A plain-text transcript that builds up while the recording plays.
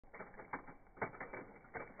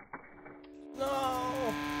No!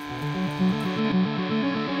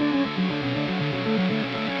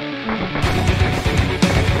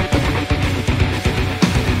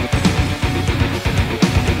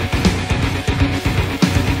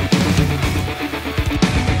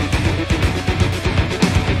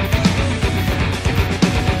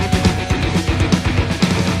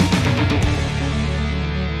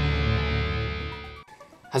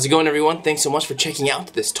 How's it going, everyone? Thanks so much for checking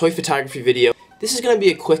out this toy photography video. This is going to be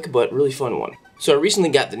a quick but really fun one. So I recently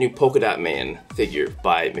got the new Polka Dot Man figure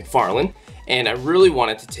by McFarlane, and I really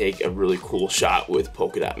wanted to take a really cool shot with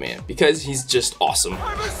Polka Dot Man because he's just awesome.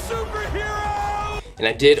 I'm a superhero! And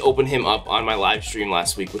I did open him up on my live stream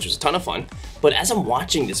last week, which was a ton of fun. But as I'm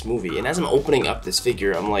watching this movie and as I'm opening up this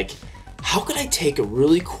figure, I'm like, how could I take a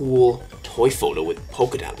really cool toy photo with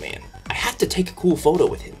Polka Dot Man? I have to take a cool photo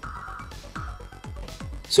with him.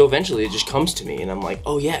 So eventually it just comes to me and I'm like,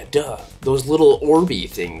 oh yeah, duh, those little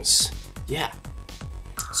Orbeez things, yeah.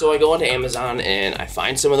 So I go onto Amazon and I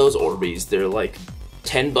find some of those Orbeez. They're like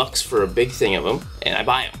 10 bucks for a big thing of them, and I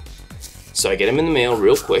buy them. So I get them in the mail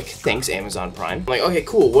real quick, thanks Amazon Prime. I'm like, okay,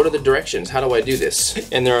 cool, what are the directions? How do I do this?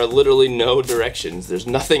 And there are literally no directions. There's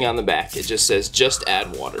nothing on the back. It just says, just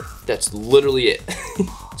add water. That's literally it.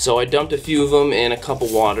 So I dumped a few of them in a cup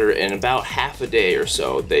of water, and about half a day or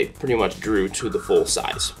so, they pretty much grew to the full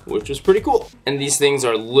size, which was pretty cool. And these things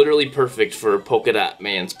are literally perfect for Polka Dot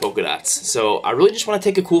Man's polka dots. So I really just want to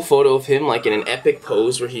take a cool photo of him, like in an epic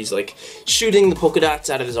pose where he's like shooting the polka dots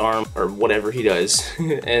out of his arm, or whatever he does.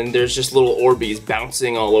 And there's just little Orbeez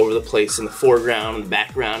bouncing all over the place in the foreground and the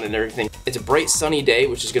background and everything. It's a bright sunny day,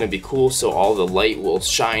 which is going to be cool, so all the light will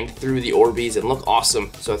shine through the Orbeez and look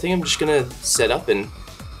awesome. So I think I'm just going to set up and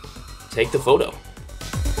take the photo.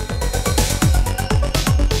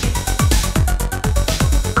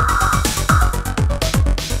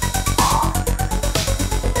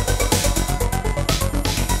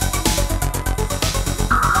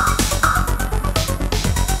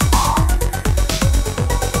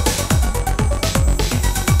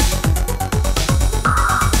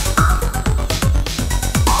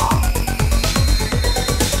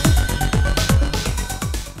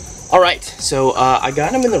 Alright, so I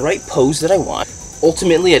got him in the right pose that I want.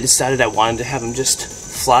 Ultimately, I decided I wanted to have him just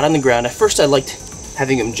flat on the ground. At first, I liked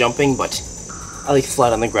having him jumping, but I like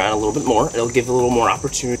flat on the ground a little bit more. It'll give a little more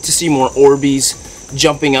opportunity to see more Orbeez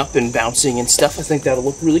jumping up and bouncing and stuff. I think that'll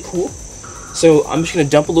look really cool. So I'm just going to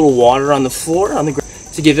dump a little water on the floor, on the ground,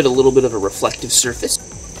 to give it a little bit of a reflective surface.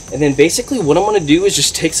 And then basically what I'm going to do is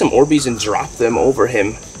just take some Orbeez and drop them over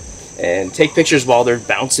him and take pictures while they're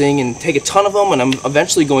bouncing, and take a ton of them, and I'm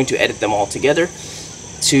eventually going to edit them all together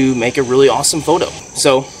to make a really awesome photo.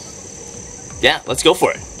 So yeah, let's go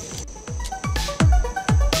for it.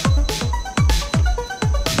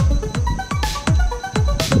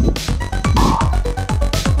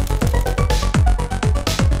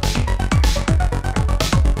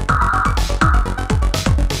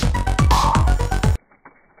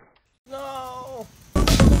 No!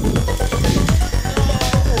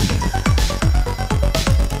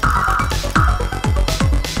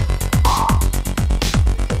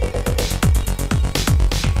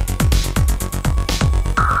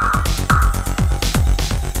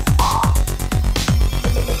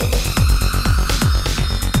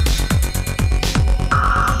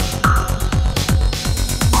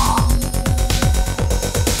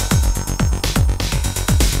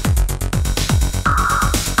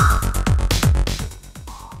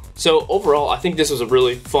 So overall, I think this was a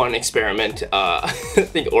really fun experiment. I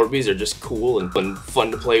think Orbeez are just cool and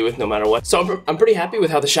fun to play with no matter what. So I'm pretty happy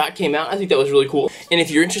with how the shot came out. I think that was really cool. And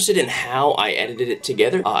if you're interested in how I edited it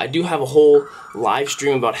together, I do have a whole live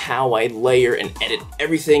stream about how I layer and edit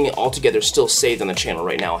everything all together, still saved on the channel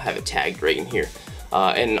right now. I'll have it tagged right in here.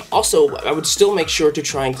 And also, I would still make sure to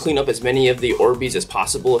try and clean up as many of the Orbeez as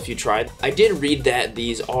possible if you tried. I did read that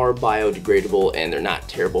these are biodegradable and they're not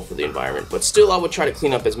terrible for the environment, but still I would try to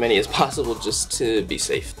clean up as many as possible just to be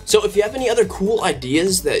safe. So if you have any other cool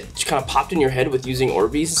ideas that kind of popped in your head with using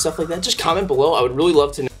Orbeez and stuff like that, just comment below. I would really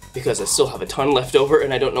love to know, because I still have a ton left over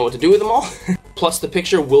and I don't know what to do with them all. Plus, the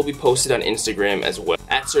picture will be posted on Instagram as well,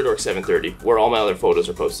 at Sirdork730, where all my other photos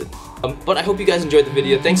are posted. But I hope you guys enjoyed the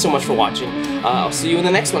video. Thanks so much for watching. I'll see you in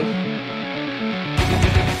the next one.